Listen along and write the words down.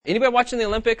Anybody watching the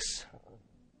Olympics?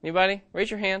 Anybody? Raise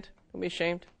your hand. Don't be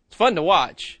ashamed. It's fun to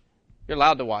watch. You're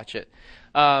allowed to watch it.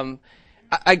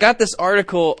 I got this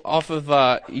article off of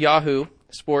Yahoo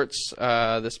Sports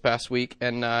this past week,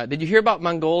 and did you hear about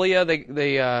Mongolia?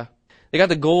 They got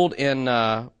the gold in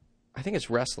I think it's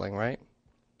wrestling, right?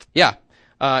 Yeah,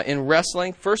 in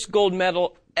wrestling, first gold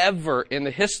medal ever in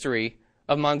the history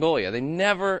of Mongolia. They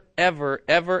never, ever,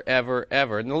 ever, ever,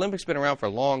 ever, and the Olympics been around for a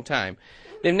long time.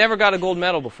 They've never got a gold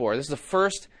medal before. This is the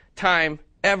first time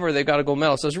ever they've got a gold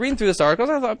medal. So I was reading through this article,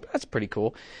 and I thought, that's pretty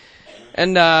cool.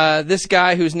 And this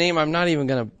guy, whose name I'm not even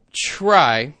going to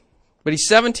try, but he's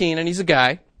 17 and he's a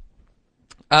guy,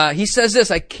 he says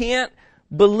this: I can't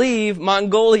believe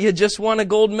Mongolia just won a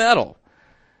gold medal.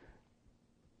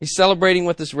 He's celebrating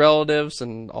with his relatives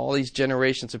and all these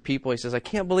generations of people. He says, I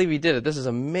can't believe he did it. This is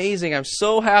amazing. I'm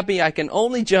so happy. I can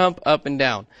only jump up and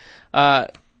down.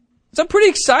 So pretty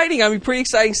exciting. I mean, pretty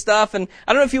exciting stuff. And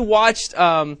I don't know if you watched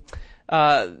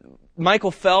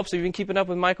Michael Phelps. Have you been keeping up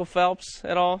with Michael Phelps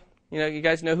at all? You know, you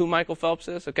guys know who Michael Phelps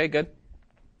is? Okay, good.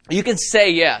 You can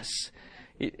say yes.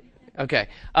 Okay.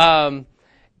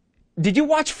 Did you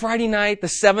watch Friday night, the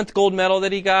 7th gold medal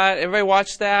that he got? Everybody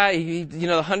watched that? The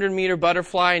 100-meter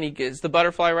butterfly, and he gets the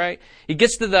butterfly, right? He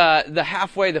gets to the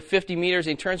halfway, the 50 meters,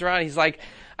 and he turns around, and he's like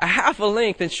a half a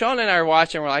length. And Sean and I are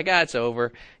watching, we're like, it's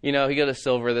over. He got a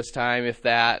silver this time, if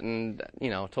that, and,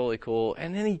 totally cool.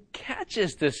 And then he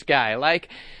catches this guy. Like,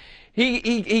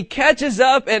 he catches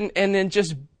up and then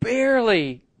just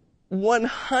barely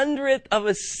 100th of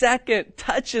a second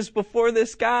touches before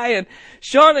this guy, and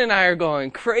Sean and I are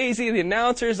going crazy. The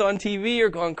announcers on TV are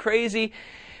going crazy,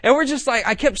 and we're just like,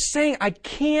 I kept saying, I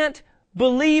can't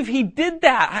believe he did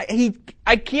that.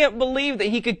 I can't believe that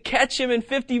he could catch him in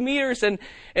 50 meters and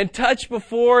touch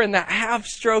before, and that half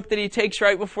stroke that he takes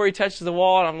right before he touches the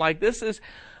wall. And I'm like, this is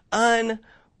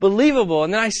unbelievable.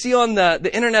 And then I see on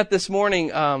the internet this morning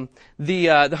the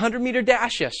 100-meter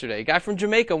dash yesterday. A guy from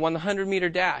Jamaica won the 100-meter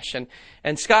dash.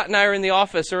 And Scott and I are in the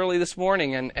office early this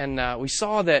morning, and we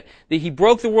saw that he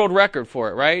broke the world record for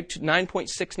it, right?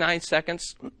 9.69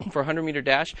 seconds for a 100-meter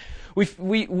dash.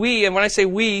 We, and when I say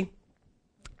we,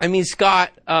 I mean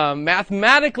Scott,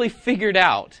 mathematically figured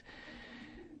out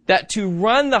that to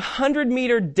run the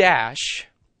 100-meter dash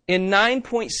in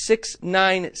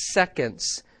 9.69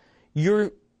 seconds,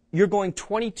 you're going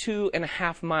 22 and a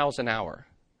half miles an hour.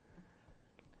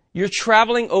 You're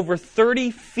traveling over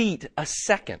 30 feet a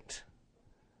second.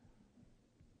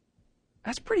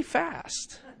 That's pretty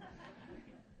fast.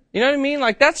 You know what I mean?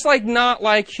 Like, that's like not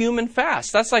like human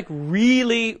fast. That's like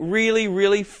really, really,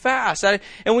 really fast. And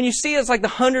when you see it's like the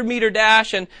 100-meter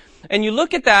dash and you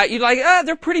look at that, you're like,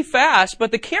 they're pretty fast,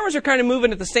 but the cameras are kind of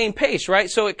moving at the same pace, right?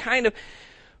 So it kind of,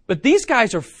 but these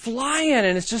guys are flying,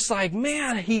 and it's just like,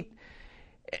 man,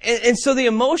 and so the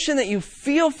emotion that you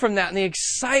feel from that and the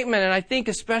excitement, and I think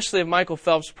especially of Michael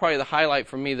Phelps, probably the highlight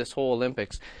for me this whole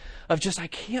Olympics, of just, I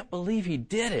can't believe he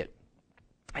did it.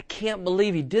 I can't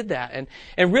believe he did that.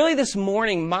 And really this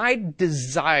morning, my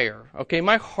desire,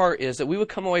 my heart is that we would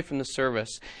come away from the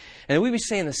service and that we'd be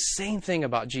saying the same thing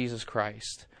about Jesus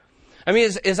Christ. I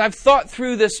mean, as I've thought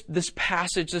through this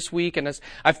passage this week, and as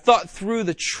I've thought through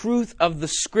the truth of the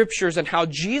Scriptures and how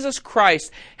Jesus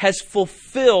Christ has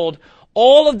fulfilled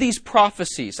all of these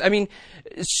prophecies. I mean,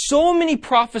 so many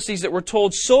prophecies that were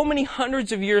told so many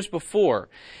hundreds of years before.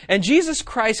 And Jesus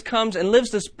Christ comes and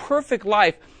lives this perfect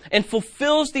life and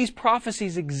fulfills these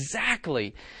prophecies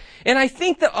exactly. And I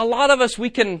think that a lot of us, we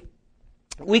can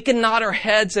nod our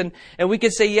heads and we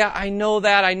can say, yeah, I know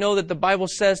that. I know that the Bible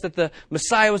says that the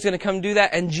Messiah was going to come do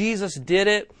that, and Jesus did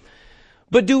it.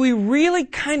 But do we really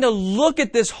kind of look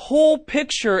at this whole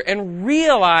picture and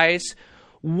realize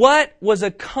what was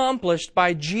accomplished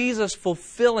by Jesus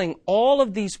fulfilling all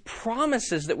of these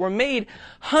promises that were made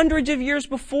hundreds of years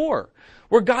before?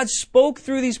 Where God spoke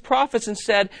through these prophets and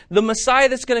said, the Messiah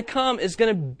that's going to come is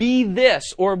going to be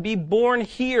this, or be born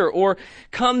here, or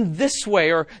come this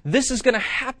way, or this is going to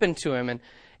happen to him, and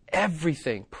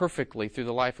everything perfectly through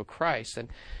the life of Christ. And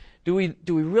do we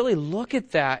really look at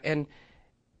that, and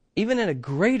even in a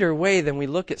greater way than we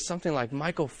look at something like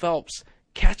Michael Phelps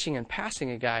catching and passing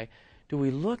a guy, do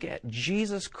we look at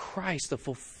Jesus Christ, the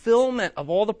fulfillment of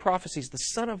all the prophecies, the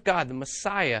Son of God, the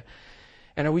Messiah,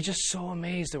 and are we just so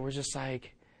amazed that we're just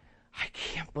like, I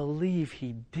can't believe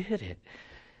he did it.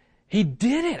 He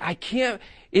did it. I can't.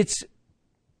 It's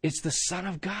the Son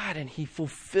of God, and he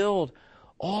fulfilled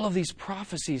all of these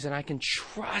prophecies, and I can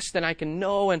trust, and I can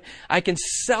know, and I can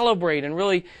celebrate. And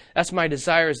really, that's my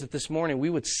desire, is that this morning we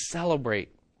would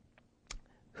celebrate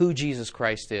who Jesus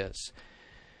Christ is.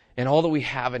 and all that we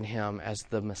have in Him as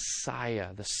the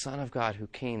Messiah, the Son of God who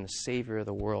came, the Savior of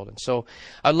the world. And so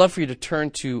I'd love for you to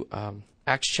turn to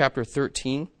Acts chapter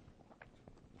 13.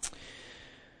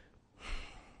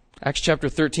 Acts chapter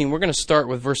 13, we're going to start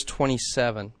with verse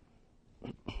 27.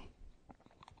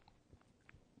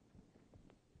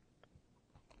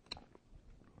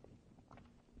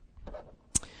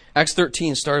 Acts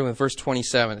 13, starting with verse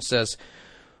 27, it says,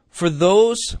 "For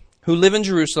those who live in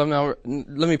Jerusalem," now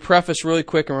let me preface really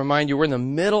quick and remind you, we're in the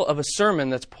middle of a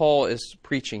sermon that Paul is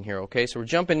preaching here, okay? So we're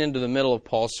jumping into the middle of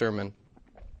Paul's sermon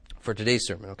for today's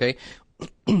sermon, okay?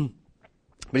 But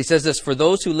he says this, "For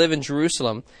those who live in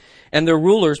Jerusalem and their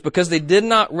rulers, because they did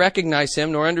not recognize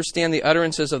him nor understand the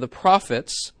utterances of the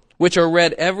prophets, which are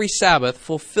read every Sabbath,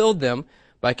 fulfilled them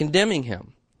by condemning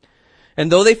him. And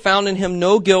though they found in him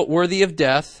no guilt worthy of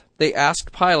death, they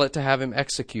asked Pilate to have him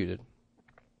executed.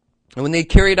 And when they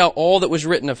carried out all that was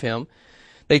written of him,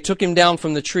 they took him down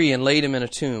from the tree and laid him in a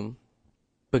tomb.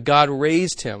 But God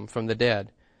raised him from the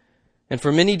dead. And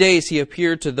for many days he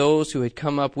appeared to those who had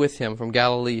come up with him from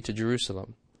Galilee to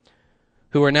Jerusalem,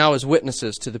 who are now his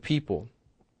witnesses to the people.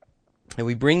 And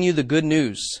we bring you the good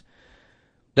news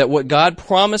that what God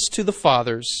promised to the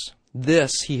fathers,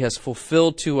 this he has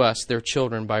fulfilled to us, their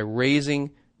children, by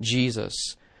raising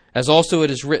Jesus. As also it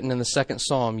is written in the second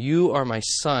psalm, 'You are my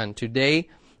son, today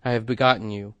I have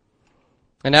begotten you.'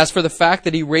 And as for the fact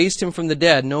that he raised him from the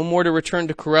dead, no more to return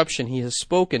to corruption, he has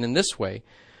spoken in this way,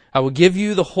 'I will give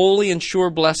you the holy and sure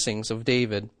blessings of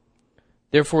David.'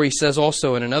 Therefore he says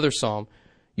also in another psalm,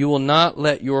 'You will not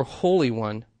let your Holy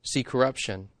One see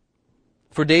corruption.'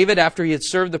 For David, after he had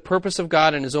served the purpose of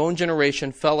God in his own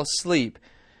generation, fell asleep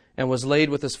and was laid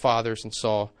with his fathers and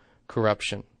saw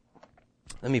corruption."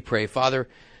 Let me pray. Father,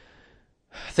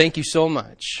 thank you so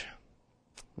much.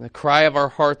 The cry of our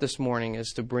heart this morning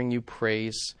is to bring you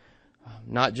praise,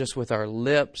 not just with our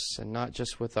lips and not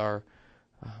just with our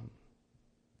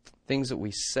things that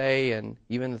we say and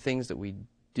even the things that we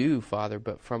do, Father,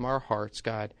 but from our hearts,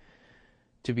 God,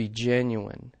 to be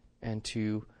genuine and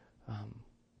to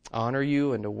honor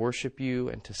you and to worship you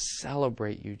and to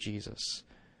celebrate you, Jesus,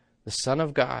 the Son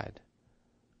of God,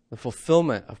 the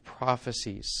fulfillment of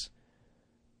prophecies.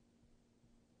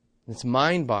 It's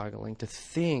mind-boggling to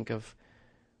think of,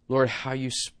 Lord, how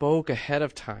you spoke ahead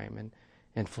of time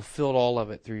and fulfilled all of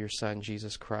it through your Son,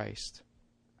 Jesus Christ.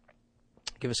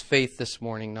 Give us faith this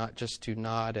morning, not just to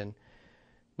nod and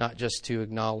not just to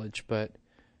acknowledge, but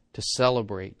to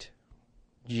celebrate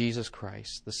Jesus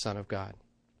Christ, the Son of God.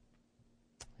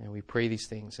 And we pray these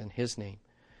things in His name.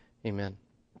 Amen.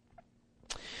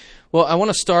 Well, I want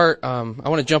to start, I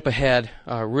want to jump ahead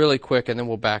really quick and then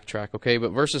we'll backtrack, okay? But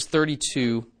verses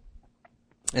 32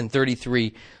 and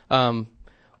 33,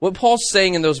 what Paul's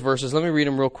saying in those verses, let me read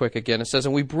them real quick again. It says,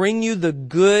 "And we bring you the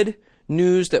good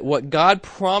news that what God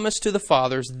promised to the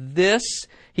fathers, this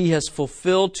He has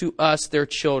fulfilled to us, their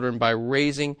children, by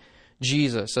raising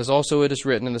Jesus. As also it is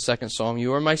written in the second psalm,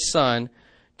 'You are my son,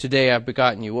 today I have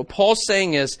begotten you.'" What Paul's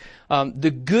saying is,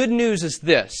 the good news is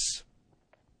this.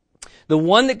 The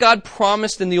one that God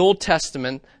promised in the Old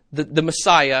Testament, the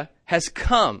Messiah, has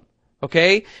come.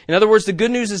 Okay? In other words, the good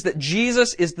news is that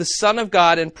Jesus is the Son of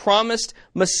God and promised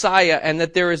Messiah, and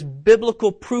that there is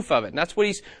biblical proof of it. And that's what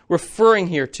he's referring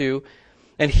here to.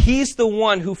 And He's the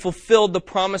one who fulfilled the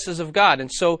promises of God.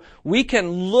 And so we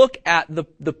can look at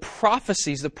the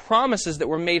prophecies, the promises that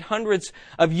were made hundreds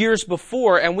of years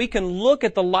before, and we can look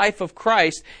at the life of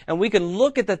Christ, and we can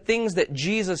look at the things that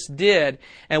Jesus did,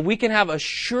 and we can have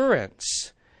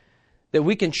assurance that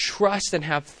we can trust and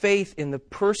have faith in the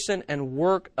person and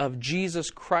work of Jesus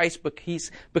Christ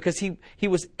because He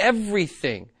was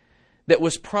everything that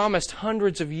was promised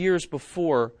hundreds of years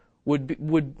before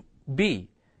would be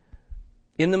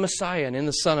in the Messiah and in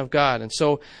the Son of God. And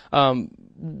so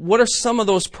what are some of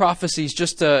those prophecies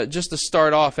just to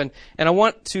start off? And I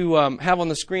want to have on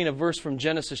the screen a verse from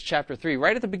Genesis chapter 3.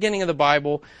 Right at the beginning of the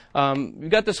Bible, you've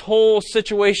got this whole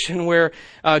situation where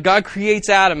God creates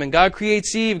Adam and God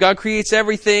creates Eve. God creates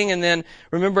everything. And then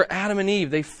remember Adam and Eve,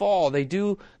 they fall. They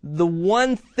do the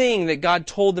one thing that God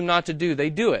told them not to do. They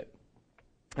do it.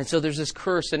 And so there's this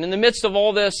curse. And in the midst of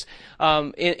all this,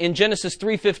 in Genesis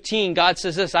 3:15, God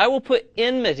says this, "I will put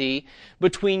enmity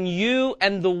between you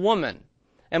and the woman,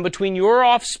 and between your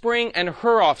offspring and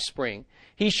her offspring.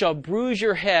 He shall bruise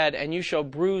your head, and you shall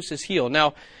bruise his heel."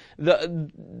 Now,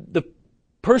 the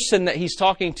person that he's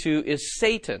talking to is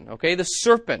Satan, okay? The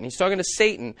serpent. He's talking to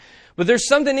Satan. But there's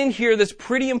something in here that's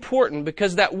pretty important,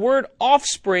 because that word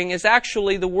offspring is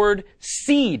actually the word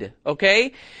seed,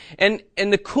 okay? And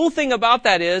the cool thing about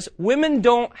that is women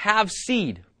don't have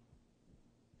seed.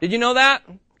 Did you know that?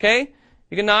 Okay?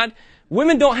 You can nod.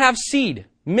 women don't have seed.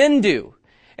 Men do.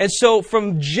 And so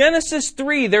from Genesis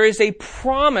 3, there is a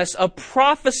promise, a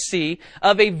prophecy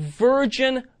of a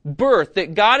virgin birth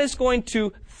that God is going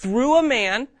to, through a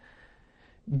man,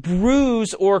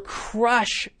 bruise or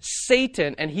crush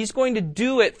Satan. And He's going to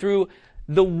do it through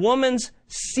the woman's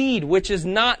seed, which is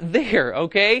not there,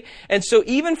 okay? And so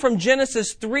even from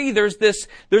Genesis 3, there's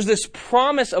this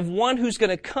promise of one who's going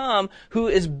to come who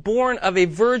is born of a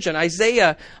virgin.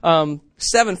 Isaiah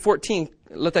 7:14,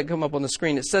 let that come up on the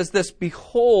screen. It says this,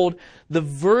 "Behold, the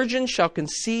virgin shall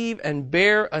conceive and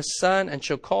bear a son and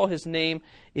shall call his name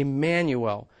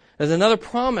Emmanuel." There's another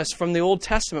promise from the Old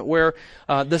Testament where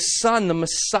the Son, the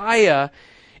Messiah,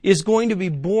 is going to be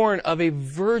born of a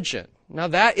virgin. Now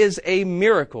that is a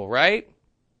miracle, right?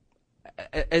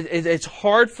 It's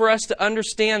hard for us to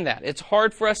understand that. It's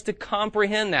hard for us to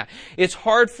comprehend that. It's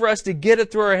hard for us to get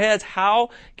it through our heads.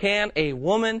 How can a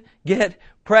woman get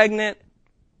pregnant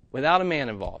without a man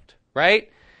involved, right?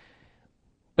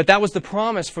 But that was the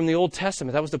promise from the Old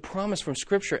Testament. That was the promise from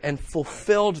Scripture and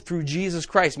fulfilled through Jesus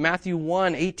Christ. Matthew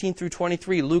 1:18 through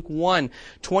 23, Luke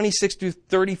 1:26 through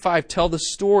 35 tell the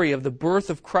story of the birth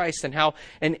of Christ and how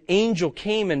an angel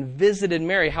came and visited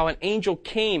Mary, how an angel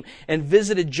came and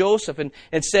visited Joseph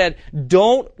and said,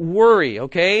 "Don't worry,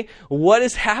 okay? What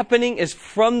is happening is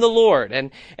from the Lord.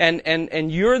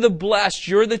 And you're the blessed,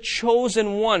 you're the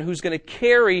chosen one who's going to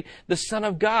carry the Son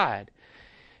of God."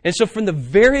 And so from the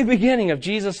very beginning of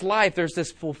Jesus' life, there's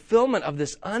this fulfillment of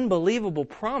this unbelievable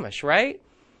promise, right?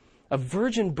 A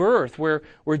virgin birth where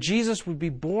Jesus would be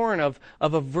born of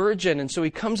a virgin. And so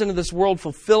He comes into this world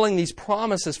fulfilling these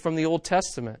promises from the Old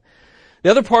Testament.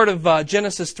 The other part of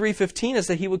Genesis 3:15 is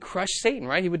that He would crush Satan,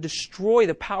 right? He would destroy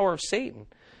the power of Satan.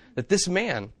 That this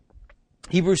man,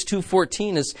 Hebrews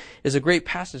 2:14 is a great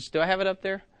passage. Do I have it up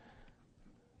there?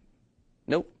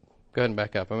 Nope. Go ahead and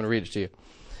back up. I'm going to read it to you.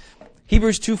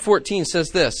 Hebrews 2:14 says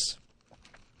this,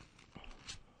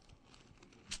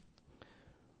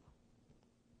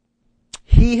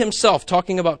 "He Himself,"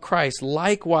 talking about Christ,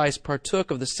 "likewise partook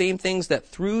of the same things that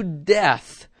through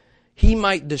death He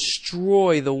might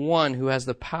destroy the one who has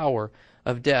the power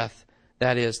of death,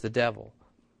 that is, the devil."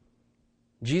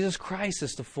 Jesus Christ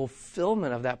is the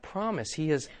fulfillment of that promise.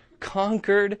 He has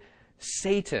conquered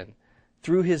Satan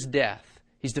through His death.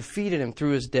 He's defeated him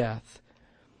through His death.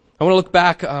 I want to look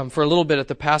back for a little bit at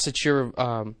the passage here,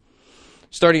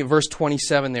 starting at verse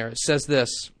 27 there. It says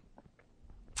this.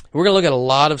 We're going to look at a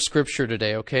lot of Scripture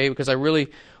today, okay? Because I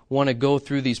really want to go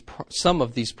through some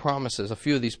of these promises, a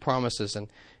few of these promises,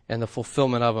 and the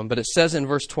fulfillment of them. But it says in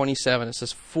verse 27, it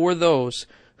says, "For those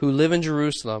who live in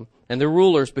Jerusalem and their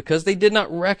rulers, because they did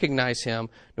not recognize Him,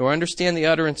 nor understand the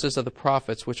utterances of the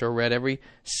prophets, which are read every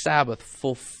Sabbath,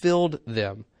 fulfilled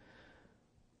them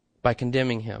by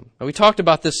condemning Him." Now, we talked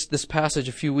about this passage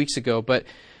a few weeks ago, but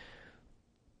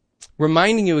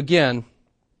reminding you again,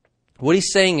 what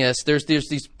he's saying is there's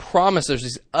these promises,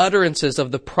 these utterances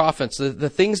of the prophets,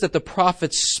 the things that the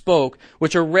prophets spoke,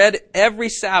 which are read every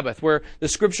Sabbath, where the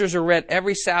Scriptures are read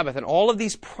every Sabbath, and all of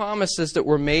these promises that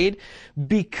were made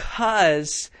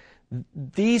because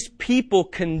these people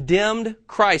condemned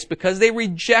Christ, because they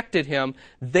rejected Him,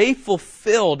 they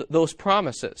fulfilled those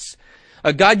promises.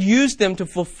 God used them to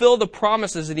fulfill the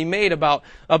promises that He made about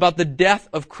the death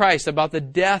of Christ, about the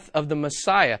death of the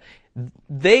Messiah.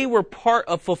 They were part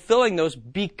of fulfilling those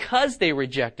because they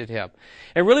rejected Him.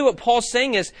 And really what Paul's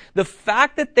saying is the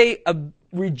fact that they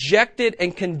rejected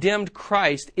and condemned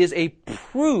Christ is a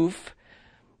proof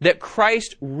that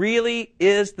Christ really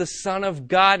is the Son of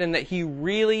God and that He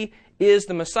really is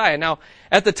the Messiah. Now,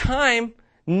 at the time,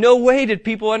 no way did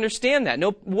people understand that.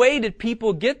 No way did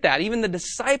people get that. Even the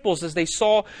disciples, as they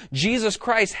saw Jesus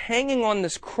Christ hanging on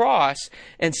this cross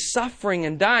and suffering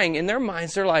and dying, in their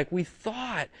minds, they're like, we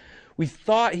thought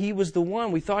He was the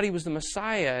one. We thought He was the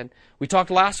Messiah. And we talked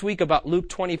last week about Luke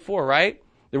 24, right?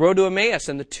 The road to Emmaus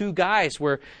and the two guys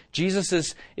where Jesus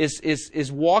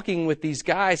is walking with these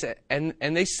guys and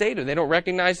they say to him, they don't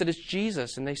recognize that it's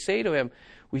Jesus, and they say to him,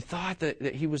 "We thought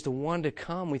that He was the one to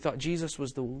come. We thought Jesus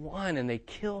was the one," and they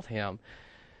killed Him.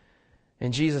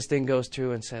 And Jesus then goes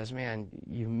through and says, "Man,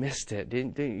 you missed it.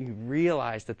 Didn't you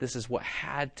realize that this is what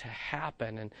had to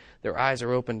happen?" And their eyes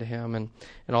are open to Him and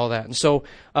all that. And so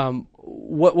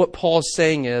what Paul's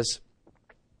saying is,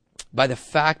 by the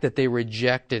fact that they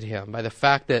rejected Him, by the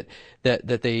fact that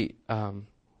they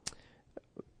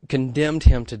condemned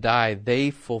Him to die, they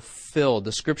fulfilled,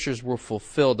 the Scriptures were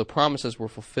fulfilled, the promises were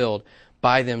fulfilled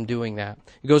by them doing that.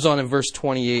 It goes on in verse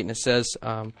 28 and it says,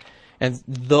 "And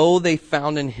though they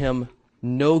found in Him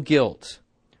no guilt,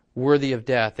 worthy of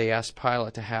death. They asked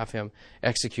Pilate to have him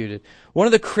executed. One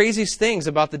of the craziest things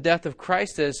about the death of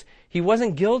Christ is he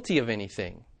wasn't guilty of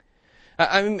anything.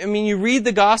 I mean, you read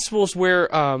the Gospels where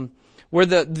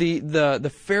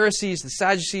the Pharisees, the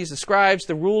Sadducees, the scribes,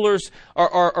 the rulers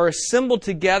are assembled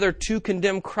together to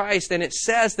condemn Christ, and it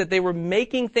says that they were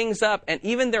making things up, and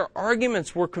even their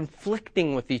arguments were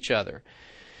conflicting with each other.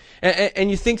 And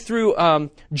you think through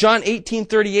John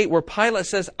 18:38, where Pilate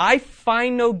says, I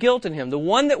find no guilt in him. The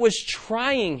one that was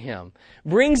trying him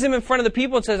brings him in front of the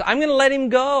people and says, I'm going to let him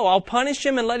go. I'll punish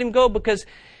him and let him go because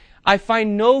I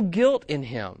find no guilt in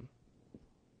him.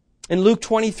 In Luke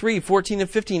 23:14 and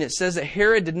 15, it says that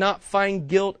Herod did not find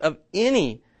guilt of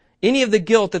any of the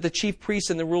guilt that the chief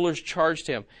priests and the rulers charged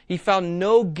him. He found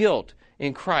no guilt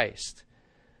in Christ.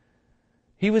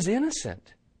 He was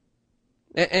innocent.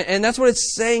 And that's what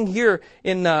it's saying here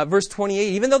in verse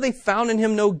 28. Even though they found in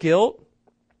him no guilt,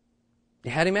 they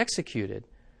had him executed.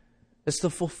 It's the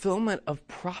fulfillment of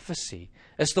prophecy.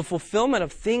 It's the fulfillment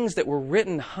of things that were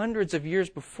written hundreds of years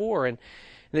before and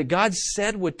that God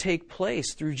said would take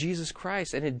place through Jesus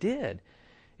Christ. And it did.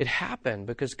 It happened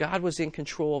because God was in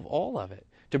control of all of it.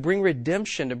 To bring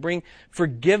redemption, to bring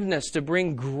forgiveness, to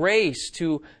bring grace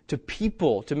to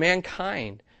people, to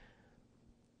mankind.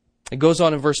 It goes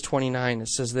on in verse 29. It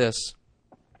says this,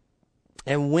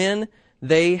 and when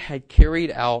they had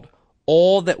carried out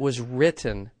all that was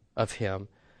written of him,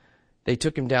 they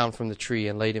took him down from the tree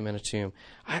and laid him in a tomb.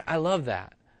 I love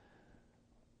that.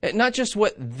 Not just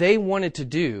what they wanted to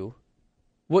do,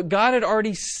 what God had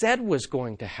already said was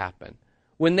going to happen.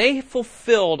 When they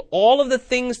fulfilled all of the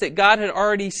things that God had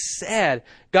already said,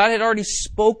 God had already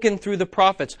spoken through the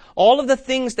prophets, all of the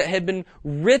things that had been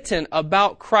written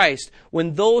about Christ,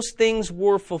 when those things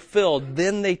were fulfilled,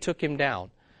 then they took him down.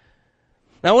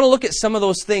 Now I want to look at some of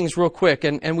those things real quick,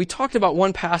 and we talked about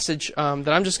one passage that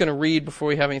I'm just going to read before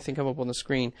we have anything come up on the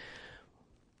screen.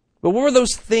 But what were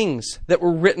those things that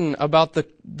were written about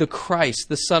the Christ,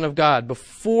 the Son of God,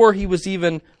 before he was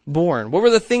even born? What were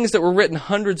the things that were written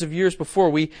hundreds of years before?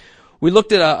 We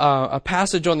looked at a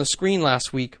passage on the screen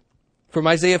last week from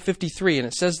Isaiah 53, and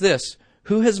it says this,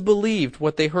 who has believed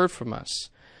what they heard from us?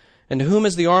 And to whom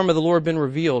has the arm of the Lord been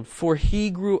revealed? For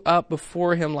he grew up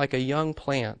before him like a young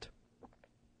plant,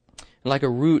 and like a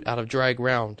root out of dry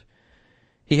ground.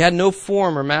 He had no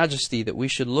form or majesty that we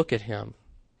should look at him,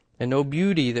 and no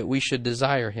beauty that we should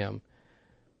desire him.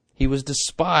 He was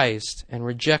despised and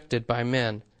rejected by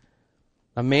men,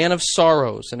 a man of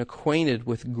sorrows and acquainted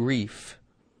with grief.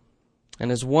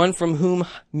 And as one from whom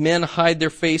men hide their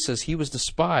faces, he was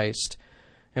despised,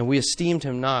 and we esteemed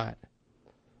him not.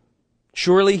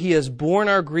 Surely he has borne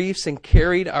our griefs and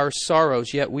carried our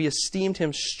sorrows, yet we esteemed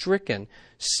him stricken,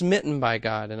 smitten by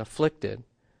God, and afflicted.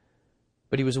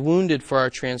 But he was wounded for our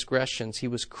transgressions. He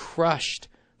was crushed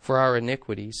for our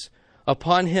iniquities.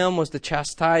 Upon him was the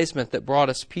chastisement that brought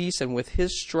us peace, and with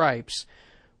his stripes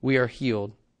we are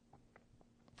healed.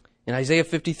 In Isaiah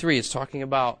 53, it's talking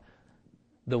about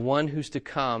the one who's to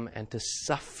come and to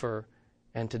suffer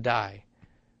and to die.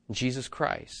 Jesus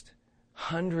Christ,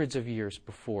 hundreds of years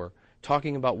before,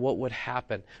 talking about what would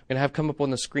happen. I'm going to have come up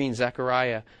on the screen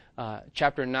Zechariah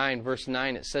chapter 9, verse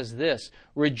 9. It says this,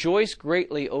 rejoice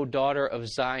greatly, O daughter of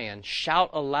Zion.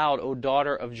 Shout aloud, O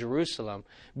daughter of Jerusalem.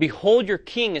 Behold, your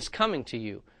king is coming to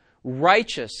you.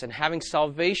 Righteous and having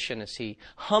salvation is he.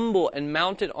 Humble and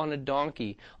mounted on a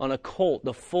donkey, on a colt,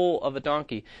 the foal of a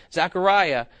donkey.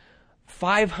 Zechariah,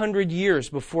 500 years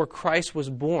before Christ was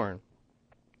born,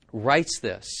 writes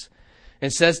this.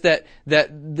 And says that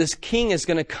this king is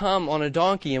going to come on a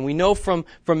donkey. And we know from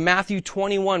Matthew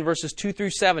 21, verses 2 through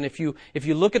 7, if you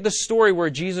look at the story where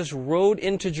Jesus rode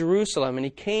into Jerusalem and he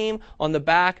came on the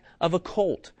back of a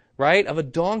colt, right, of a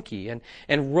donkey,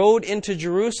 and rode into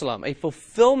Jerusalem, a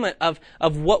fulfillment of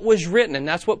what was written. And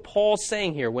that's what Paul's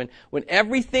saying here. When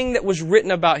everything that was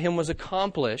written about him was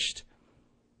accomplished,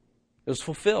 it was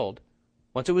fulfilled.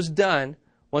 Once it was done,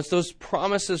 once those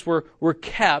promises were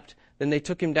kept, then they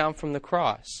took him down from the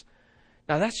cross.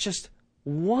 Now that's just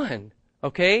one,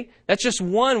 okay? That's just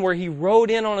one where he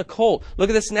rode in on a colt. Look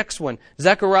at this next one.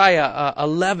 Zechariah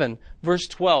 11, verse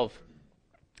 12.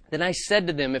 Then I said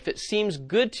to them, if it seems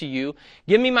good to you,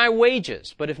 give me my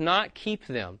wages, but if not, keep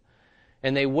them.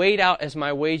 And they weighed out as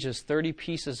my wages 30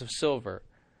 pieces of silver.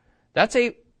 That's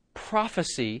a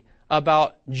prophecy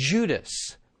about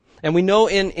Judas. And we know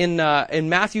in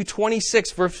Matthew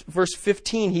 26, verse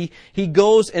 15, he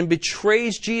goes and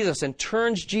betrays Jesus and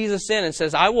turns Jesus in and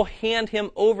says, I will hand him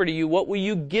over to you. What will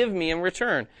you give me in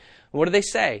return? What do they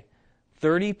say?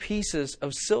 30 pieces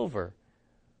of silver.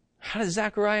 How does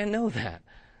Zechariah know that?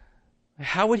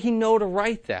 How would he know to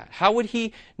write that? How would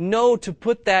he know to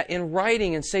put that in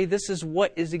writing and say this is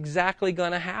what is exactly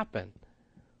going to happen?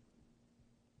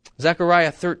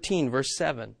 Zechariah 13, verse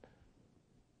 7.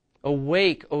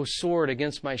 Awake, O sword,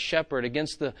 against my shepherd,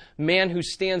 against the man who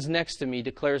stands next to me,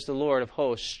 declares the Lord of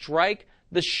hosts. Strike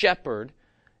the shepherd,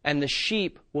 and the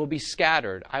sheep will be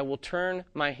scattered. I will turn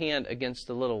my hand against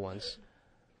the little ones.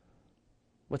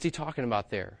 What's he talking about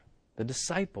there? The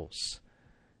disciples.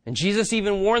 And Jesus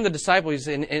even warned the disciples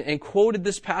and quoted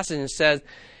this passage and says,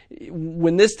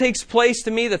 when this takes place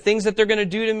to me, the things that they're going to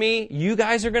do to me, you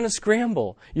guys are going to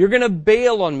scramble. You're going to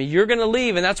bail on me. You're going to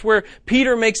leave. And that's where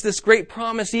Peter makes this great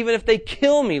promise. Even if they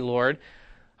kill me, Lord,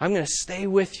 I'm going to stay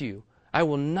with you. I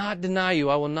will not deny you.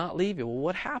 I will not leave you. Well,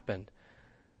 what happened?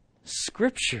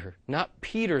 Scripture, not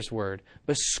Peter's word,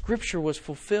 but Scripture was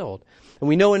fulfilled. And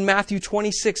we know in Matthew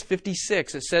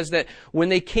 26:56, it says that when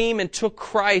they came and took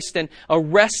Christ and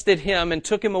arrested him and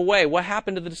took him away, what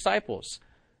happened to the disciples?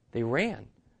 They ran.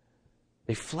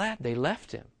 They fled. They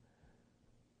left him.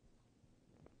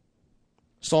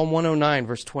 Psalm 109,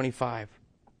 verse 25.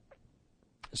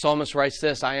 The psalmist writes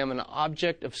this, I am an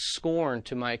object of scorn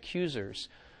to my accusers.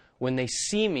 When they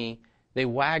see me, they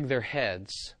wag their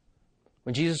heads.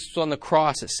 When Jesus was on the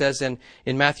cross, it says in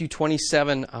Matthew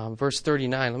 27, verse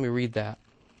 39, let me read that.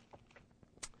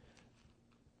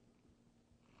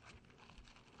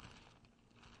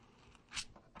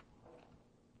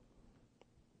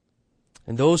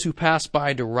 And those who passed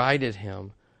by derided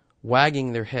him,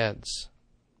 wagging their heads.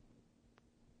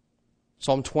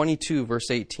 Psalm 22,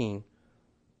 verse 18.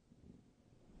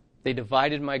 They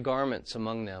divided my garments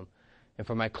among them, and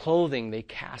for my clothing they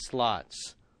cast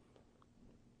lots.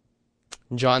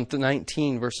 In John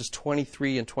 19, verses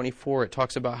 23 and 24, it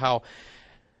talks about how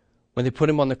when they put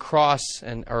him on the cross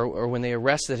or when they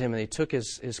arrested him and they took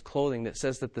his clothing, it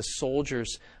says that the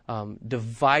soldiers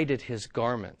divided his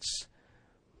garments.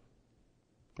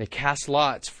 They cast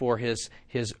lots for his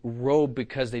robe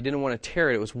because they didn't want to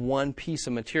tear it. It was one piece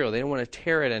of material. They didn't want to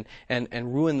tear it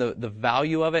and ruin the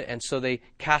value of it, and so they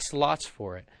cast lots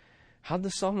for it. How did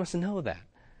the psalmist know that?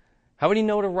 How would he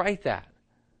know to write that?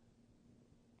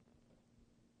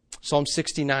 Psalm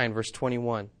 69, verse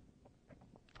 21.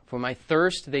 For my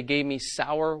thirst they gave me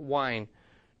sour wine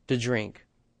to drink.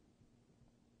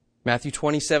 Matthew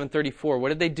 27:34. What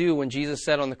did they do when Jesus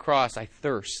said on the cross, I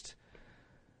thirst?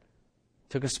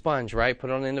 Took a sponge, right? Put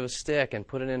it on the end of a stick and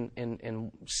put it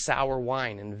in sour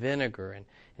wine and vinegar and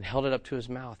held it up to his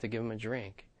mouth to give him a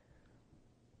drink.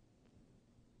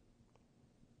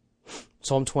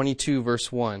 Psalm 22,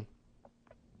 verse 1.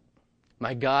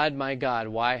 My God,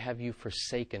 why have you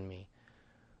forsaken me?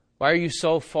 Why are you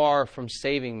so far from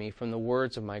saving me from the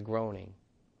words of my groaning?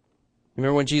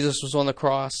 Remember when Jesus was on the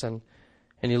cross and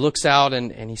he looks out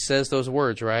and he says those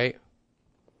words, right?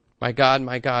 My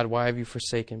God, why have you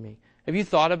forsaken me? Have you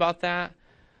thought about that?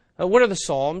 What are the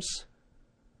Psalms? Does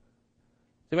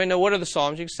anybody know what are the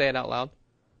Psalms? You can say it out loud.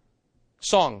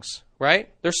 Songs, right?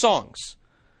 They're songs.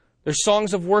 They're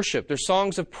songs of worship. They're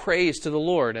songs of praise to the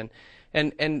Lord.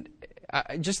 And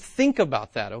just think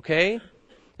about that, okay?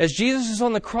 As Jesus is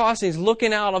on the cross and he's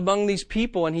looking out among these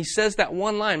people and he says that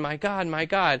one line, my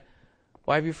God,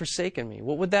 why have you forsaken me?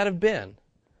 What would that have been?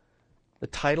 The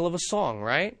title of a song,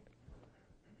 right?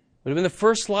 It would have been the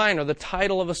first line or the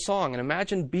title of a song. And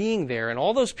imagine being there, and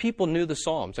all those people knew the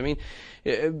Psalms. I mean,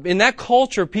 in that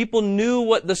culture, people knew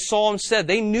what the Psalms said.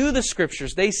 They knew the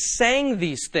Scriptures. They sang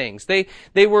these things. They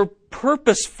were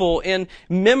purposeful in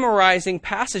memorizing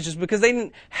passages because they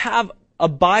didn't have a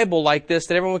Bible like this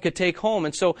that everyone could take home.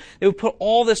 And so they would put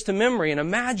all this to memory. And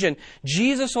imagine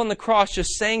Jesus on the cross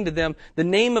just saying to them the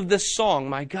name of this song,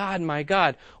 my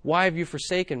God, why have you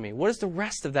forsaken me? What does the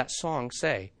rest of that song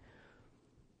say?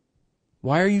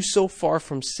 Why are you so far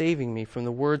from saving me from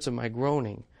the words of my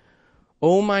groaning?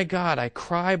 Oh my God, I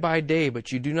cry by day,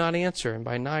 but you do not answer, and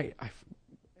by night,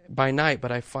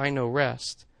 but I find no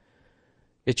rest.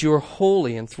 Yet you are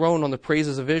holy and throned on the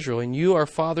praises of Israel, and you, our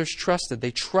fathers, trusted.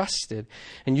 They trusted,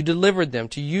 and you delivered them.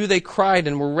 To you they cried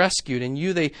and were rescued, and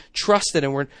you they trusted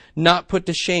and were not put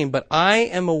to shame. But I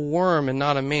am a worm and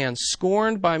not a man,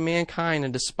 scorned by mankind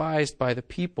and despised by the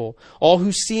people. All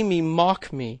who see me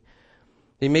mock me.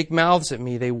 They make mouths at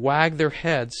me. They wag their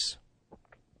heads.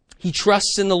 He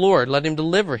trusts in the Lord. Let him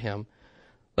deliver him.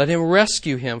 Let him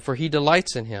rescue him, for he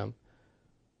delights in him.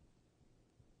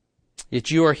 Yet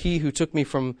you are he who took me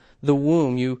from the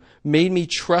womb. You made me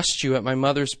trust you at my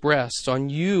mother's breast. On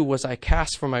you was I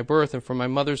cast from my birth, and from my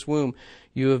mother's womb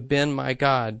you have been my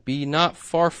God. Be not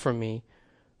far from me,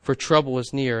 for trouble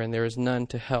is near, and there is none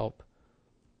to help.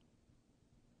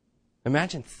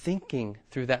 Imagine thinking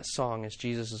through that song as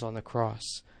Jesus is on the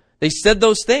cross. They said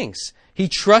those things. He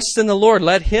trusts in the Lord.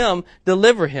 Let Him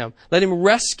deliver him. Let Him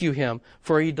rescue him,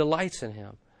 for He delights in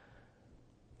him.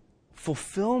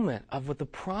 Fulfillment of what the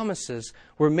promises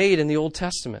were made in the Old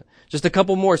Testament. Just a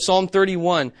couple more. Psalm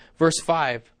 31, verse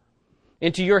 5.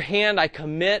 Into your hand I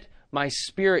commit my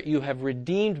spirit. You have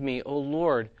redeemed me, O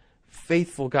Lord,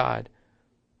 faithful God.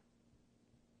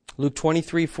 Luke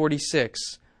 23:46.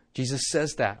 Jesus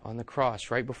says that on the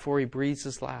cross right before He breathes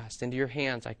His last. Into your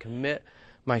hands I commit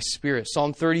my spirit.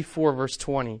 Psalm 34, verse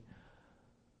 20.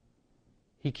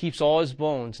 He keeps all His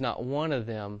bones, not one of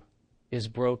them is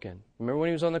broken. Remember when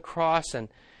He was on the cross and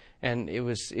it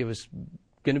was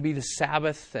going to be the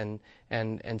Sabbath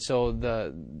and so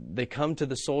they come to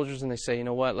the soldiers and they say, you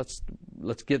know what,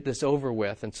 let's get this over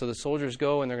with. And so the soldiers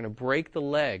go and they're going to break the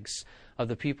legs of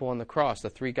the people on the cross,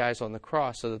 the 3 guys on the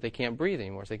cross, so that they can't breathe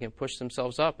anymore. So they can't push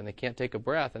themselves up and they can't take a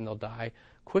breath and they'll die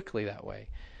quickly that way.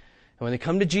 And when they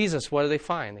come to Jesus, what do they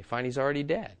find? They find He's already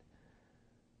dead.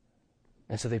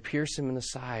 And so they pierce Him in the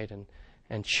side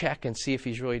and check and see if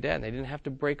He's really dead. And they didn't have to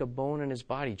break a bone in His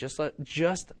body, just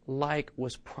like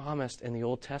was promised in the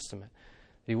Old Testament.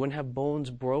 That He wouldn't have bones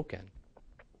broken.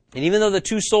 And even though the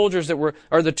 2 soldiers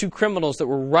the 2 criminals that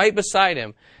were right beside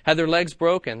Him had their legs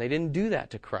broken, they didn't do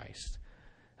that to Christ.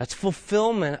 That's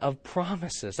fulfillment of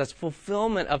promises. That's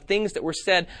fulfillment of things that were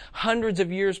said hundreds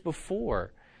of years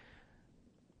before.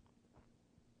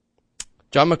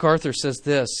 John MacArthur says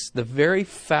this: the very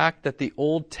fact that the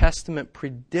Old Testament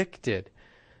predicted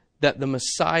that the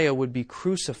Messiah would be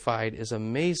crucified is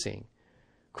amazing.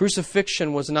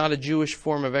 Crucifixion was not a Jewish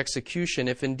form of execution,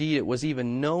 if indeed it was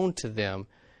even known to them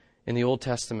in the Old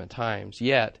Testament times.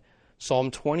 Yet, Psalm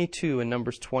 22 and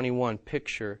Numbers 21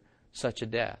 picture such a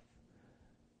death.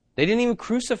 They didn't even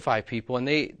crucify people, and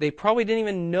they probably didn't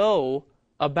even know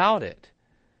about it.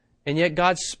 And yet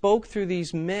God spoke through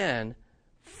these men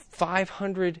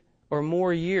 500 or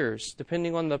more years,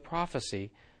 depending on the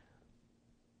prophecy,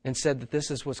 and said that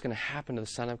this is what's going to happen to the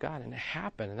Son of God. And it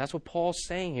happened. And that's what Paul's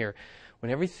saying here.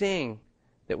 When everything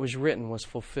that was written was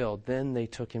fulfilled, then they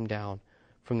took Him down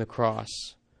from the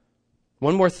cross.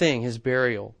 One more thing, His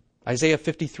burial. Isaiah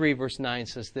 53 verse 9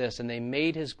 says this: and they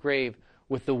made His grave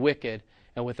with the wicked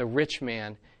and with a rich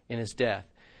man in his death.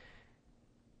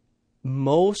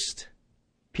 Most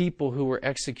people who were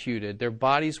executed, their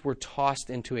bodies were tossed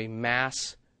into a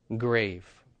mass grave.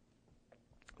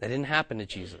 That didn't happen to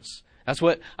Jesus. That's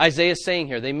what Isaiah is saying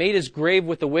here. They made His grave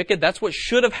with the wicked. That's what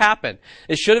should have happened.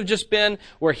 It should have just been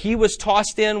where He was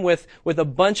tossed in with a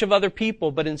bunch of other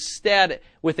people, but instead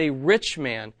with a rich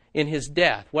man in his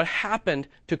death. What happened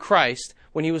to Christ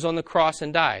when He was on the cross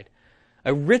and died?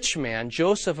 A rich man,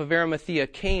 Joseph of Arimathea,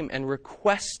 came and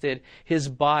requested His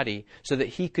body so that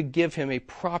he could give Him a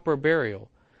proper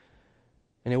burial.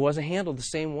 And it wasn't handled the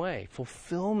same way.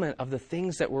 Fulfillment of the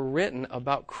things that were written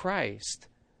about Christ.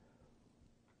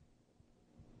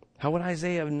 How would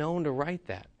Isaiah have known to write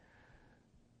that?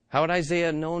 How would Isaiah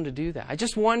have known to do that? I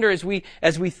just wonder as we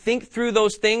think through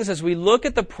those things, as we look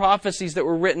at the prophecies that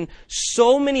were written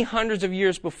so many hundreds of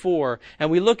years before, and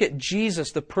we look at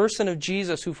Jesus, the person of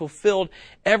Jesus who fulfilled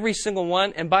every single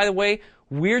one. And by the way,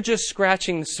 we're just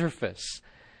scratching the surface.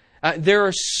 There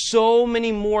are so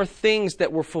many more things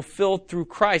that were fulfilled through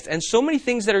Christ, and so many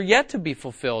things that are yet to be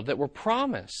fulfilled that were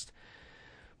promised.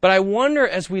 But I wonder,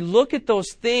 as we look at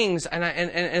those things and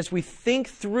as we think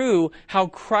through how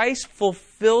Christ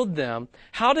fulfilled them,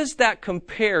 how does that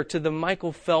compare to the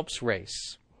Michael Phelps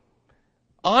race?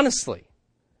 Honestly.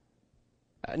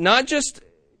 Not just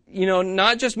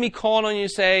me calling on you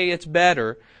to say it's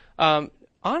better.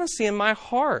 Honestly, in my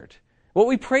heart, what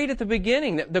we prayed at the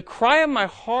beginning, the cry of my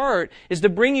heart is to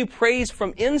bring you praise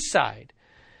from inside.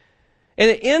 And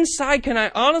inside, can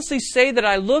I honestly say that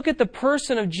I look at the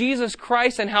person of Jesus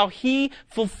Christ and how He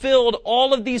fulfilled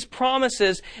all of these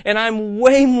promises, and I'm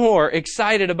way more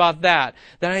excited about that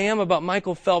than I am about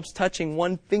Michael Phelps touching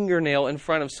one fingernail in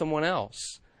front of someone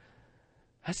else.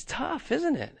 That's tough,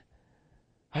 isn't it?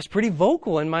 I was pretty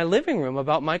vocal in my living room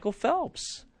about Michael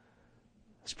Phelps.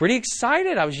 I was pretty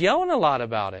excited. I was yelling a lot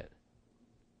about it.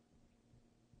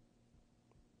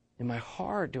 In my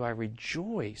heart, do I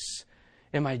rejoice?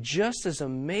 Am I just as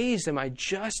amazed? Am I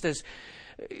just as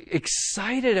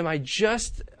excited? Am I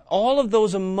just all of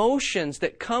those emotions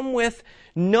that come with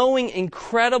knowing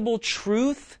incredible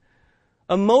truth?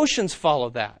 Emotions follow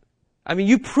that. I mean,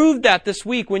 you proved that this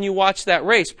week when you watched that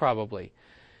race, probably.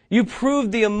 You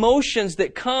proved the emotions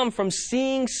that come from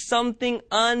seeing something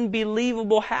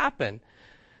unbelievable happen.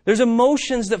 There's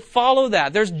emotions that follow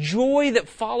that. There's joy that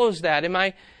follows that. Am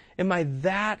I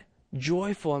that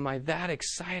joyful? Am I that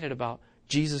excited about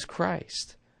Jesus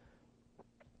Christ?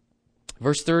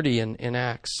 Verse 30 in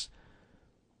Acts.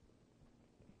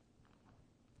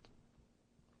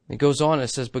 It goes on, it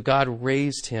says, but God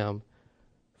raised him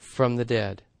from the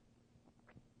dead.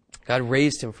 God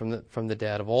raised him from the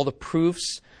dead. Of all the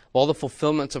proofs, of all the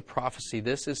fulfillments of prophecy,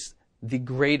 this is the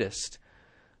greatest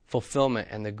fulfillment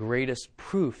and the greatest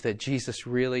proof that Jesus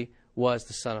really was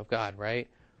the Son of God, right?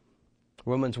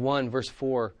 Romans 1, verse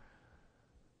 4,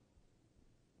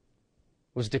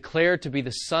 was declared to be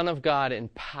the Son of God in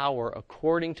power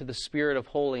according to the Spirit of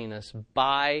holiness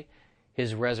by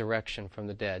His resurrection from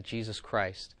the dead, Jesus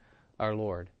Christ, our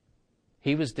Lord.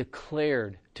 He was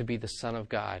declared to be the Son of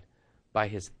God by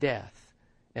His death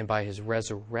and by His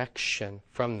resurrection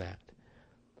from that.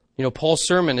 You know, Paul's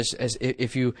sermon is,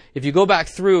 if you go back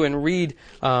through and read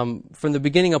from the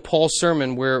beginning of Paul's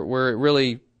sermon, where it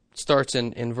really starts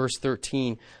in verse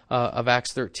 13 of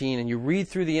Acts 13, and you read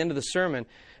through the end of the sermon,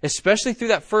 especially through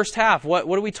that first half, what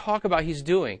do we talk about he's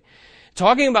doing?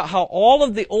 Talking about how all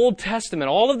of the Old Testament,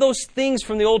 all of those things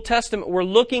from the Old Testament were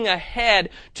looking ahead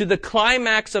to the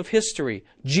climax of history,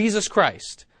 Jesus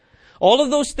Christ. All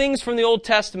of those things from the Old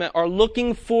Testament are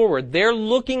looking forward. They're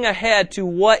looking ahead to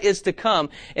what is to come.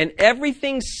 And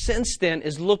everything since then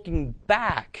is looking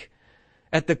back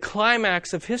at the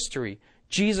climax of history,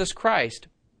 Jesus Christ.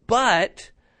 But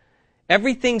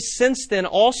everything since then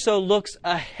also looks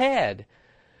ahead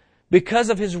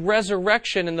because of His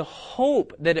resurrection and the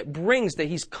hope that it brings, that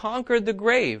He's conquered the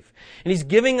grave. And He's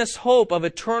giving us hope of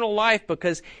eternal life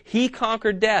because He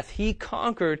conquered death. He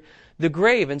conquered the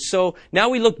grave. And so now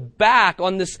we look back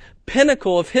on this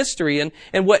pinnacle of history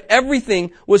and what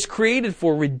everything was created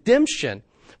for, redemption,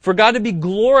 for God to be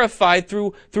glorified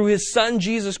through His Son,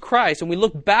 Jesus Christ. And we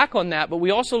look back on that, but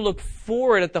we also look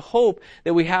forward at the hope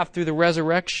that we have through the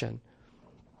resurrection.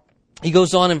 He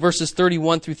goes on in verses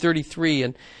 31 through 33,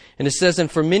 and it says,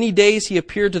 and for many days He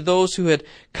appeared to those who had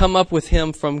come up with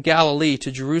Him from Galilee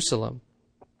to Jerusalem.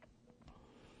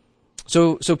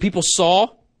 So people saw.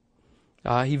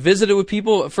 He visited with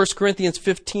people. 1 Corinthians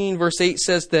 15 verse 8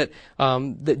 says that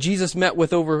Jesus met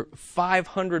with over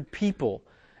 500 people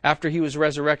after He was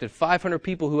resurrected. 500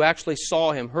 people who actually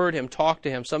saw Him, heard Him, talked to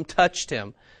Him. Some touched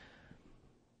Him.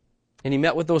 And He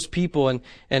met with those people.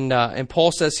 And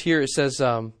Paul says here, it says,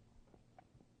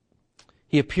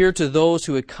 He appeared to those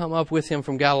who had come up with Him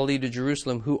from Galilee to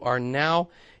Jerusalem, who are now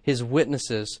His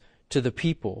witnesses to the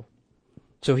people.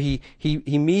 So he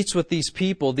meets with these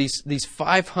people, these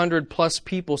 500 plus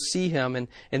people see Him, and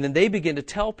then they begin to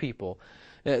tell people.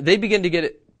 They begin to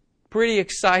get pretty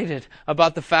excited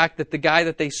about the fact that the guy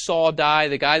that they saw die,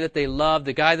 the guy that they loved,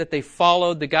 the guy that they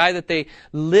followed, the guy that they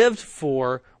lived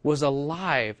for was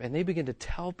alive. And they begin to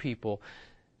tell people,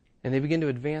 and they begin to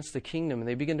advance the kingdom, and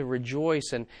they begin to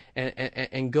rejoice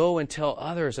and go and tell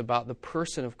others about the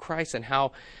person of Christ and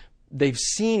how they've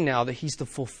seen now that He's the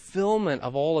fulfillment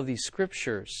of all of these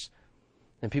scriptures.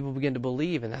 And people begin to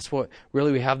believe. And that's what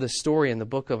really we have this story in the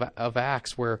book of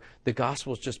Acts, where the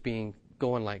gospel is just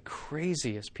going like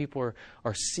crazy as people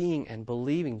are seeing and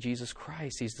believing Jesus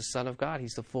Christ. He's the Son of God.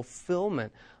 He's the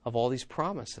fulfillment of all these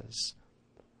promises.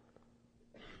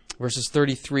 Verses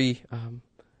 33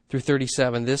 through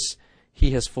 37, this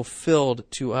He has fulfilled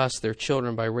to us, their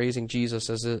children, by raising Jesus,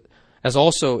 as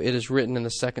also it is written in the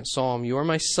second psalm, you are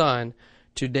my son,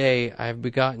 today I have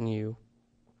begotten you.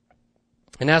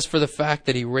 And as for the fact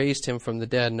that He raised Him from the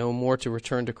dead, no more to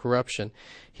return to corruption,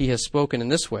 He has spoken in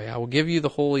this way, I will give you the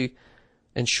holy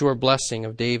and sure blessing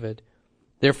of David.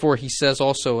 Therefore He says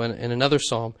also in another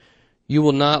psalm, you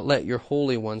will not let your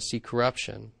Holy One see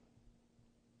corruption.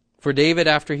 For David,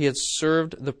 after he had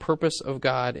served the purpose of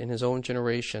God in his own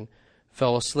generation,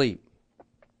 fell asleep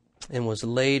and was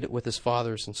laid with his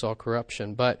fathers and saw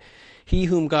corruption. But he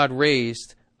whom God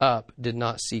raised up did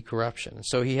not see corruption. And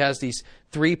so he has these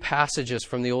three passages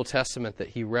from the Old Testament that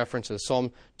he references.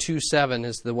 Psalm 2:7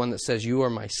 is the one that says, you are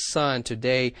my son,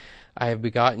 today I have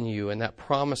begotten you. And that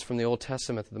promise from the Old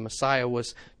Testament that the Messiah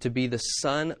was to be the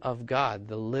Son of God,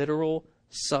 the literal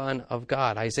Son of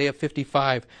God. Isaiah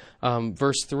 55,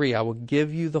 verse 3, I will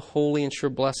give you the holy and sure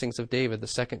blessings of David, the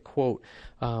second quote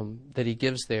that he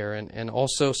gives there. And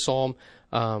also Psalm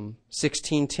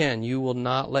 16:10, you will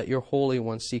not let your Holy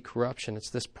One see corruption. It's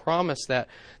this promise that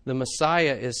the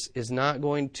Messiah is not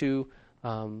going to,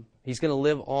 He's going to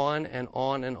live on and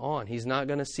on and on. He's not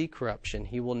going to see corruption.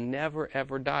 He will never,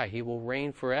 ever die. He will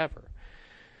reign forever.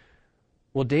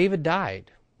 Well, David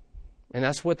died. And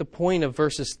that's what the point of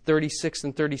verses 36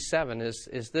 and 37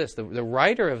 is this. The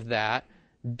writer of that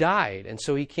died, and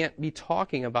so he can't be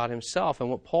talking about himself. And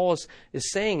what Paul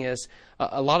is saying is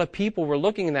a lot of people were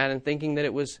looking at that and thinking that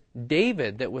it was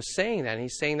David that was saying that. And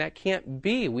he's saying that can't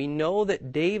be. We know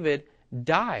that David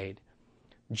died.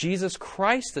 Jesus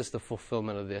Christ is the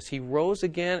fulfillment of this. He rose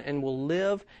again and will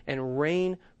live and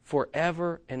reign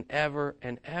forever and ever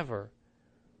and ever.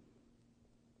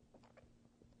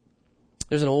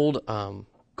 There's an old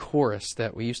chorus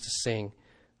that we used to sing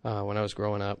when I was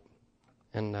growing up,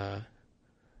 and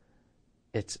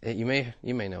you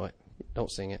may know it.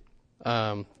 Don't sing it.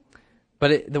 But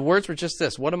the words were just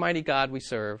this: "What a mighty God we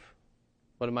serve!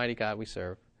 What a mighty God we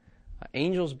serve!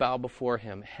 Angels bow before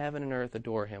Him, heaven and earth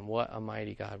adore Him. What a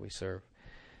mighty God we serve!"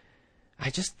 I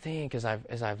just think, as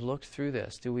I've looked through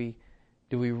this, do we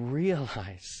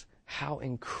realize how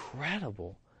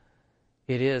incredible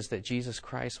it is that Jesus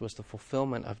Christ was the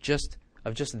fulfillment of just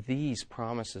these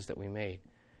promises that we made?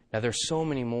 Now, there's so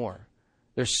many more.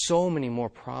 There's so many more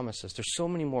promises. There's so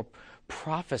many more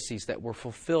prophecies that were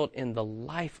fulfilled in the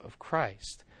life of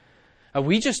Christ.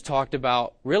 We just talked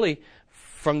about, really,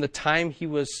 from the time He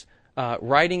was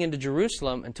riding into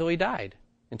Jerusalem until He died,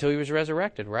 until He was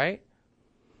resurrected, right?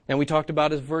 And we talked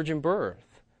about His virgin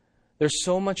birth. There's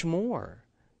so much more.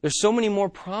 There's so many more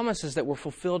promises that were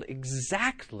fulfilled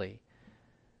exactly.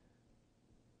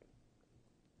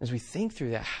 As we think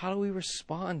through that, how do we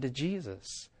respond to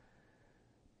Jesus?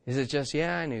 Is it just,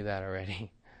 yeah, I knew that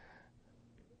already?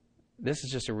 This is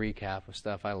just a recap of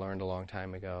stuff I learned a long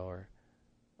time ago.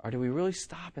 Or do we really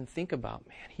stop and think about,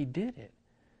 man, He did it.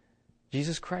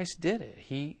 Jesus Christ did it.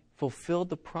 He fulfilled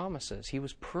the promises. He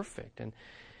was perfect, and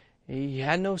He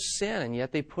had no sin, and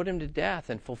yet they put Him to death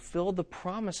and fulfilled the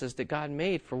promises that God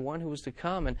made for one who was to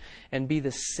come and be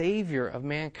the Savior of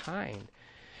mankind.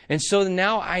 And so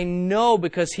now I know,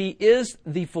 because He is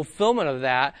the fulfillment of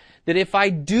that if I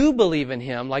do believe in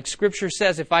Him, like Scripture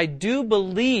says, if I do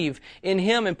believe in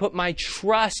Him and put my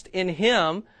trust in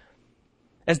Him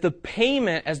as the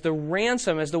payment, as the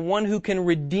ransom, as the one who can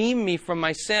redeem me from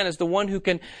my sin, as the one who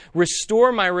can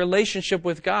restore my relationship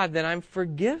with God, then I'm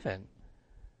forgiven.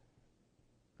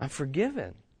 I'm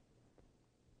forgiven.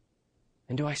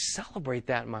 And do I celebrate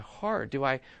that in my heart? Do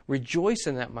I rejoice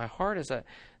in that in my heart as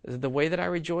the way that I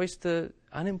rejoice to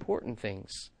unimportant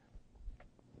things?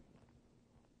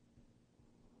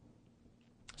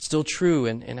 Still true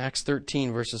in Acts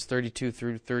 13, verses 32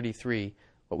 through 33,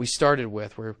 what we started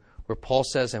with, where Paul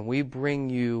says, "And we bring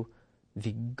you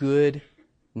the good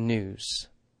news,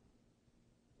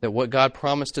 that what God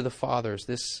promised to the fathers,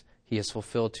 this He has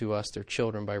fulfilled to us, their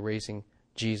children, by raising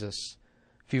Jesus."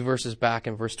 A few verses back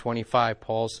in verse 25,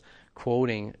 Paul's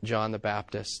quoting John the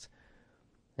Baptist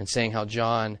and saying how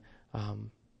John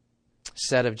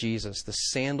said of Jesus, "The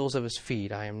sandals of His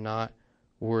feet I am not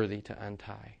worthy to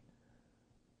untie."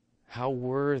 How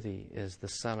worthy is the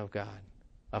Son of God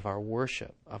of our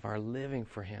worship, of our living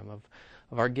for Him,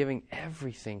 of our giving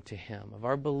everything to Him, of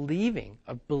our believing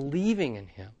in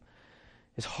Him.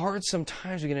 It's hard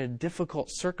sometimes. We get into difficult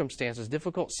circumstances,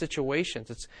 difficult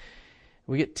situations.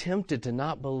 We get tempted to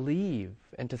not believe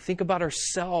and to think about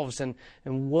ourselves and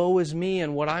woe is me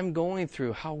and what I'm going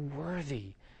through. How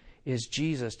worthy is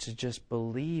Jesus to just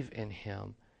believe in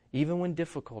Him, even when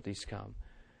difficulties come,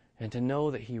 and to know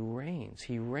that He reigns.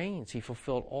 He reigns. He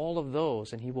fulfilled all of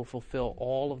those, and He will fulfill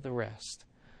all of the rest.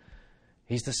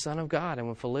 He's the Son of God, and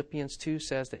when Philippians 2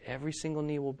 says that every single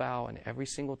knee will bow and every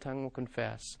single tongue will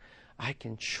confess, I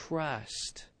can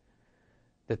trust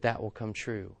that that will come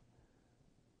true,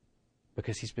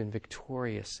 because He's been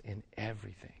victorious in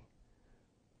everything.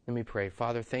 Let me pray.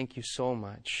 Father, thank You so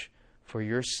much for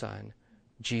Your Son,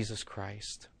 Jesus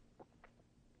Christ.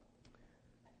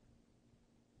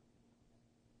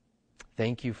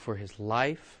 Thank You for His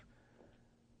life.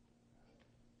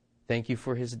 Thank You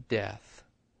for His death.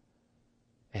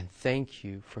 And thank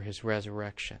You for His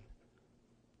resurrection.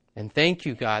 And thank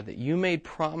You, God, that You made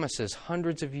promises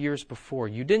hundreds of years before.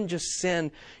 You didn't just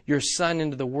send Your Son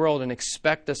into the world and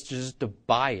expect us just to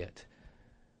buy it.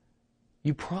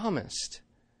 You promised.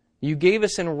 You gave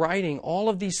us in writing all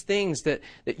of these things that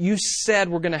You said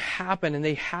were going to happen, and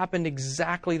they happened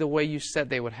exactly the way You said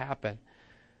they would happen.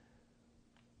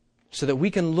 So that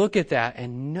we can look at that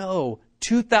and know,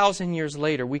 2,000 years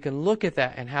later, we can look at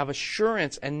that and have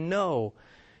assurance and know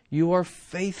You are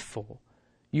faithful.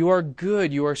 You are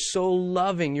good. You are so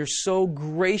loving. You're so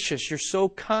gracious. You're so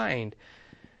kind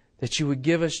that You would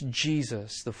give us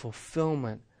Jesus, the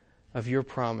fulfillment of Your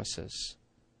promises.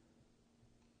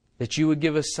 That You would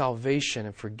give us salvation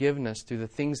and forgiveness through the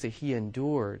things that He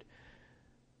endured,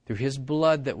 through His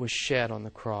blood that was shed on the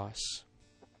cross.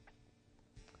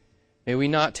 May we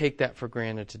not take that for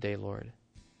granted today, Lord.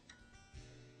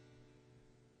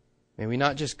 May we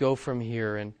not just go from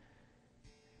here and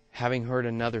having heard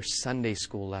another Sunday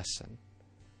school lesson.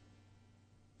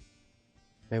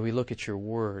 May we look at Your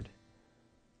Word,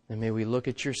 and may we look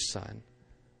at Your Son,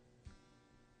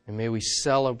 And may we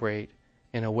celebrate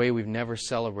in a way we've never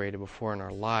celebrated before in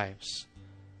our lives.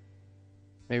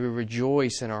 May we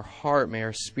rejoice in our heart. May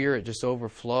our spirit just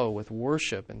overflow with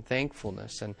worship and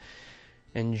thankfulness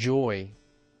and joy.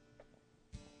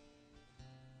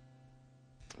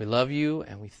 We love you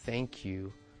and we thank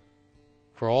you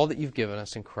for all that you've given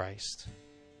us in Christ.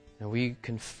 And we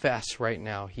confess right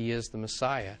now He is the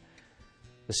Messiah,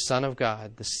 the Son of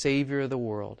God, the Savior of the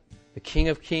world, the King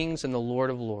of kings and the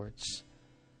Lord of lords.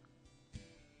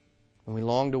 And we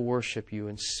long to worship you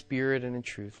in spirit and in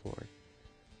truth, Lord.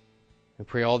 We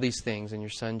pray all these things in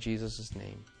your Son Jesus'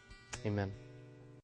 name. Amen.